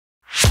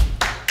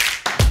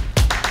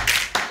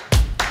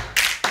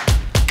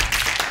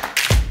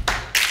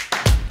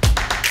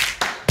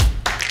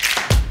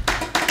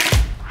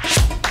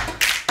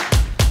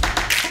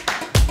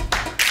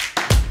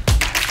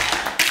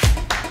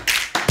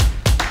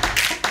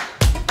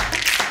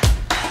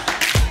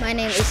My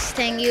name is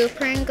Tenghui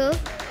Pringle.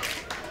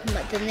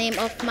 The name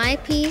of my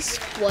piece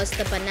was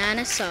The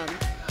Banana Song.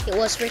 It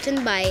was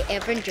written by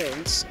Evan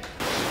Jones.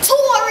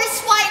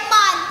 Tourist white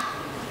man,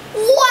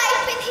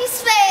 wiping his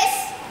face,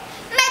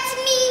 met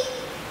me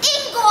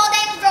in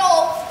Golden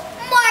Grove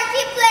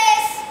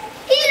Marketplace.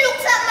 He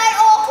looked at my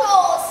old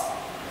clothes,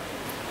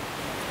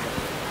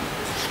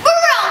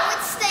 brown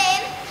with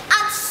stain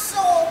and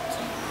soaked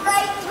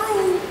right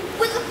through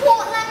with the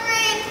Portland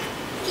rain.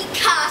 He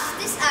cast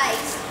his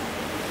eyes,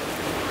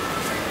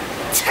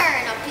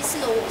 turned up his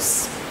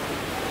nose.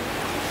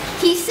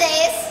 He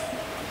says,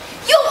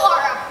 "You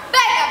are a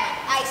beggarman,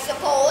 I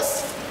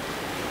suppose.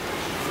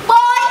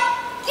 Boy,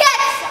 get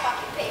some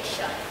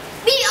occupation.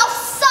 Be of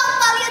some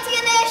value to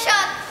your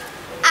nation."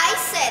 I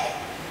said,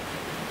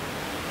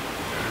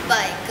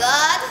 "By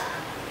God,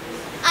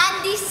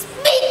 and this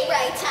big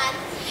right hand,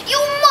 you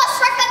must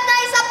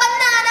recognize a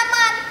banana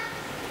man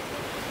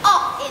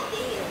up in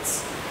the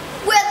hills,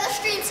 where the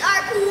streams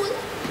are cool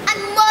and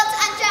mud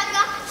and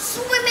janga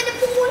swim in the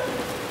pool.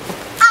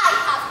 I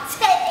have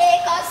 10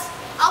 acres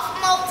of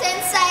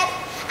mountainside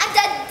and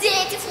a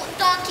dainty-foot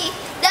donkey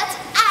that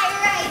I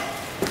ride."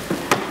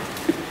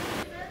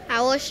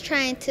 I was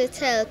trying to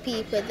tell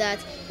people that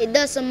it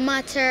doesn't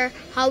matter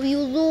how you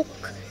look,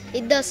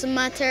 it doesn't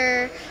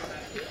matter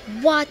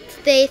what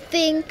they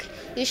think.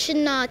 You should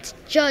not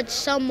judge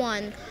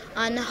someone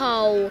on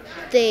how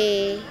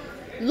they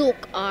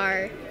look,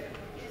 or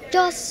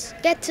just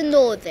get to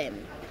know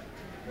them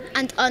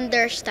and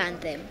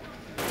understand them.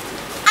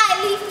 I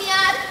leave me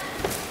out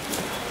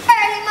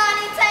early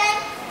morning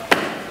time,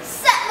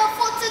 set my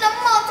foot to the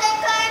mountain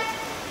climb,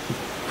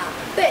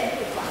 and bend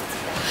over to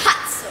the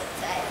hot sun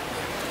side.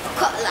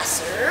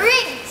 Cutlass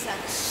rings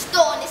and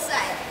stony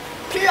side,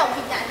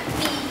 plugging and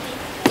beating,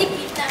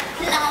 dipping and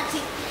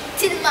planting,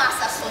 till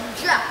master sun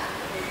drop,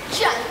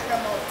 jolly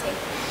promoting.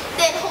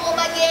 Then home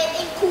again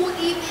in cool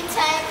evening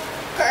time,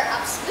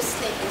 perhaps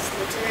whistling this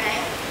little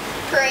rhyme.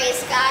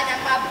 Praise God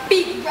and my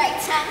big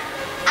right hand,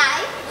 I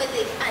will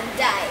live and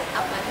die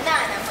a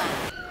banana man.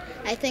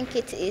 I think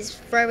it is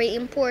very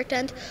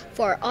important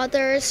for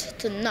others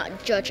to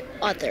not judge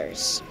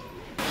others.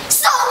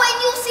 So when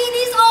you see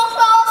these old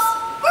clothes,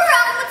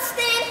 brown with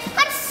stain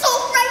and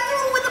soaked right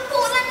through with the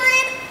Portland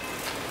rain,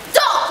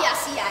 don't you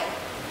see I?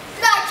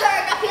 Now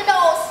turn up your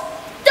nose.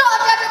 Don't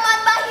judge a man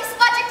by his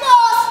magic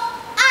clothes.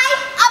 I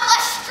am a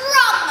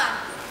strong man.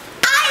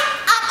 I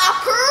am a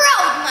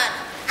proud man.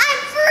 I'm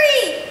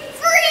free,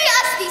 free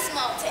as these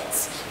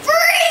mountains,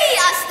 free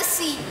as the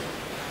sea.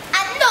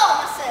 I know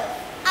myself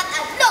and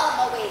I know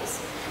my ways,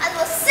 and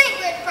will sing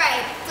with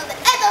pride to the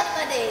end of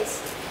my days.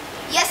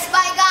 Yes,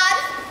 by God,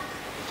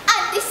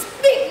 and this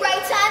big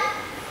right hand,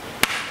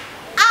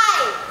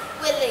 I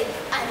will live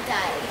and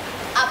die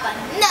a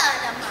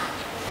banana man.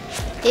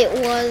 It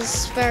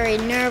was very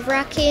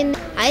nerve-wracking.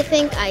 I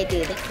think I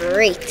did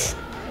great.